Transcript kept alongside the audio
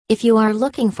If you are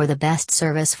looking for the best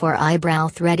service for eyebrow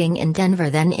threading in Denver,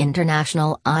 then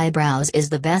International Eyebrows is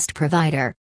the best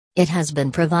provider. It has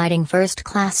been providing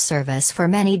first-class service for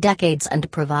many decades and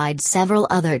provides several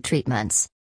other treatments.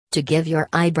 To give your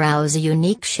eyebrows a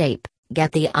unique shape,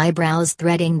 get the eyebrows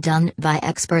threading done by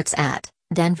experts at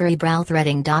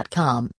denvereyebrowthreading.com.